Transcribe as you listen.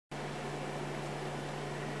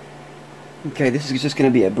Okay, this is just going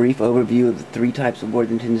to be a brief overview of the three types of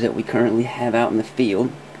Worthingtons that we currently have out in the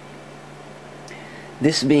field.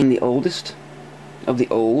 This being the oldest of the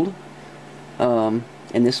old, and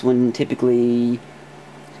this one typically,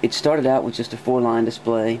 it started out with just a 4-line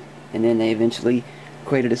display, and then they eventually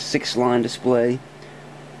created a 6-line display.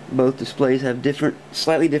 Both displays have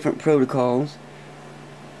slightly different protocols,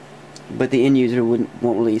 but the end user won't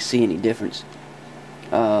really see any difference.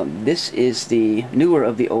 This is the newer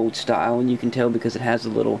of the old style, and you can tell because it has a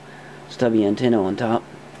little stubby antenna on top.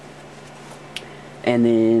 And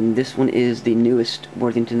then this one is the newest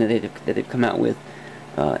Worthington that they've come out with,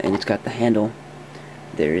 and it's got the handle.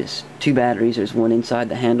 There is 2 batteries. There's one inside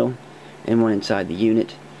the handle and one inside the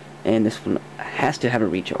unit, and this one has to have a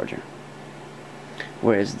recharger.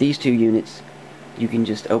 Whereas these 2 units, you can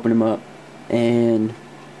just open them up and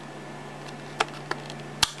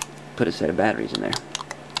put a set of batteries in there.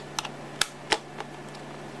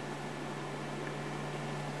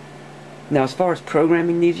 Now, as far as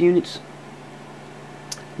programming these units,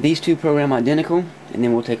 these 2 program identical, and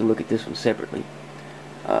then we'll take a look at this one separately.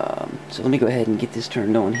 So let me go ahead and get this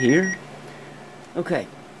turned on here. Okay,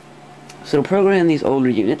 so to program these older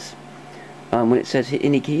units, when it says hit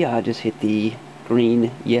any key, I just hit the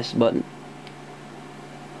green yes button.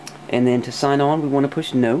 And then to sign on, we want to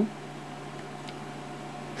push no.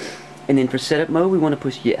 And then for setup mode, we want to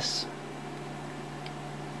push yes.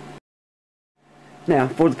 Now,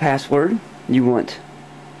 for the password, you want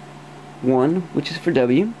 1, which is for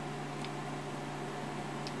W,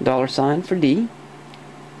 $ for D,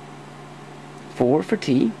 4 for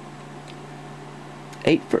T,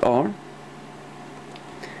 8 for R,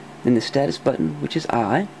 then the status button, which is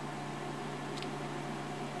I,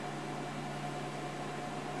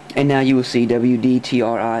 and now you will see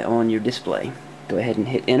WDTRI on your display. Go ahead and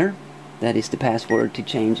hit enter. That is the password to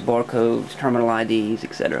change barcodes, terminal IDs,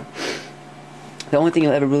 etc. The only thing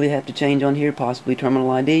you'll ever really have to change on here, possibly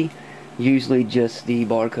terminal ID, usually just the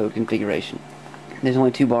barcode configuration. There's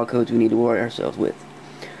only 2 barcodes we need to worry ourselves with.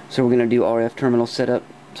 So we're going to do RF terminal setup,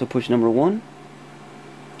 so push number 1.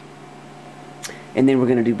 And then we're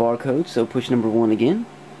going to do barcode, so push number 1 again.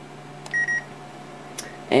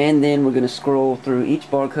 And then we're going to scroll through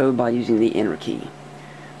each barcode by using the enter key.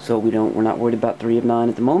 So we're not worried about 3 of 9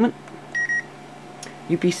 at the moment.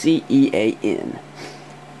 UPC EAN.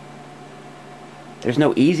 There's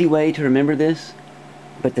no easy way to remember this,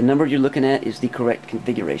 but the number you're looking at is the correct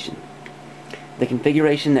configuration. The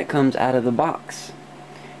configuration that comes out of the box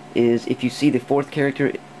is, if you see the 4th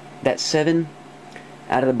character, that 7,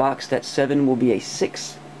 out of the box, that 7 will be a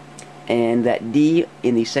 6, and that D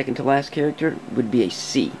in the second to last character would be a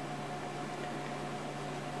C.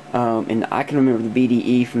 And I can remember the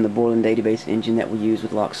BDE from the Borland database engine that we use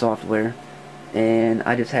with Lock software, and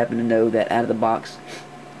I just happen to know that out of the box,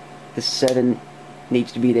 the 7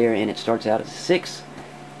 needs to be there and it starts out as a 6.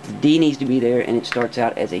 The D needs to be there and it starts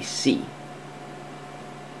out as a C.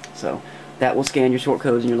 So that will scan your short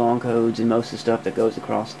codes and your long codes and most of the stuff that goes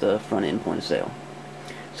across the front end point of sale.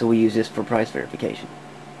 So we use this for price verification.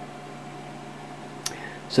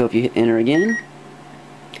 So if you hit enter again,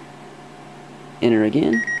 enter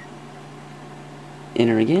again,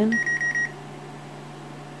 enter again,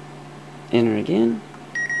 enter again,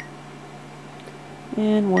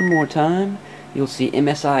 and one more time, you'll see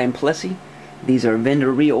MSI and Plessy. These are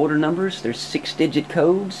vendor reorder numbers. They're 6-digit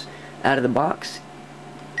codes. Out of the box,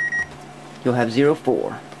 you'll have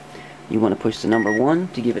 04. You want to push the number 1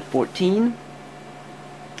 to give it 14.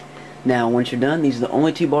 Now, once you're done, these are the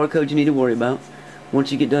only 2 barcodes you need to worry about.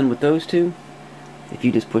 Once you get done with those 2, if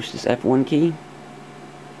you just push this F1 key,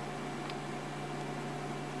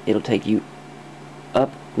 it'll take you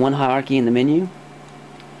up 1 hierarchy in the menu.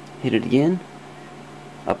 Hit it again,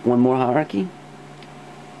 up 1 more hierarchy,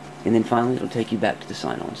 and then finally it'll take you back to the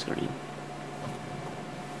sign-on screen.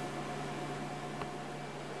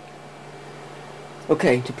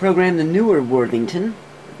 Okay, to program the newer Worthington,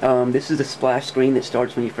 this is the splash screen that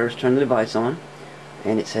starts when you first turn the device on,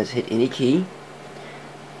 and it says hit any key.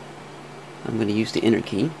 I'm going to use the enter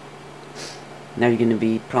key. Now you're going to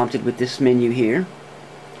be prompted with this menu here: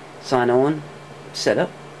 sign on, setup,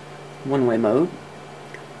 one-way mode,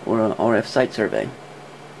 or an RF site survey.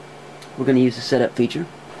 We're going to use the setup feature,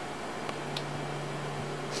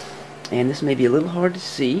 and this may be a little hard to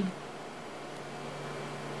see.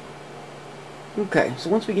 Okay, so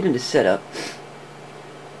once we get into setup,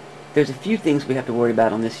 there's a few things we have to worry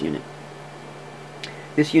about on this unit.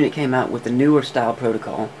 This unit came out with the newer style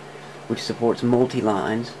protocol, which supports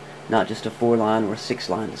multi-lines, not just a 4-line or a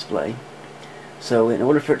 6-line display. So in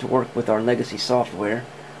order for it to work with our legacy software,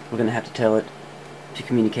 we're going to have to tell it to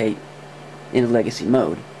communicate in a legacy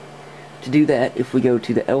mode. To do that, if we go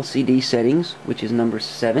to the LCD settings, which is number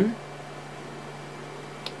 7,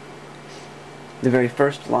 the very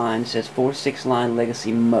first line says 4/6 line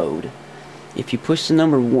legacy mode. If you push the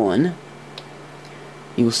number 1,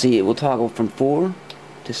 you will see it will toggle from 4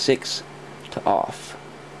 to 6 to off.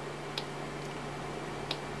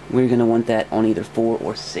 We're going to want that on either 4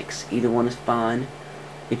 or 6. Either one is fine.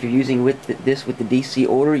 If you're using this with the DC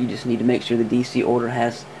order, you just need to make sure the DC order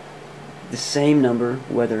has the same number,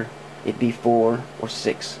 whether it be 4 or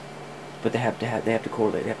 6. But they have to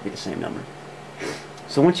correlate. They have to be the same number.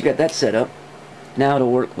 So once you got that set up, now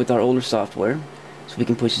it'll work with our older software. So we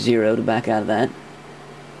can push 0 to back out of that.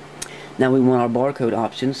 Now we want our barcode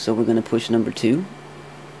options, so we're going to push number 2.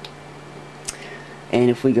 And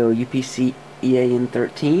if we go UPC EAN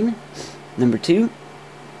 13, number 2,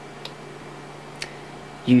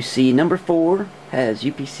 you see number 4 has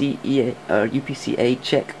UPCA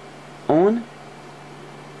check on.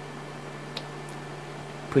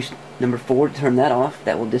 Push number 4 to turn that off.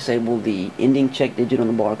 That will disable the ending check digit on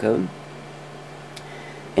the barcode.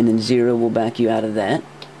 And then 0 will back you out of that.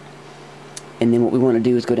 And then what we want to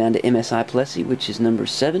do is go down to MSI Plessy, which is number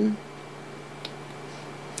 7.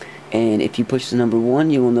 And if you push the number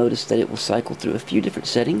 1, you will notice that it will cycle through a few different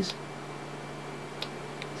settings.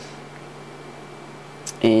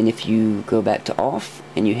 And if you go back to off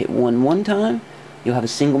and you hit 1 one time, you'll have a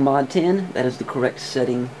single mod 10. That is the correct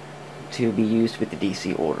setting to be used with the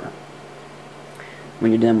DC order.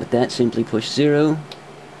 When you're done with that, simply push 0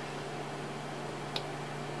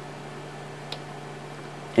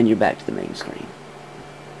 and you're back to the main screen.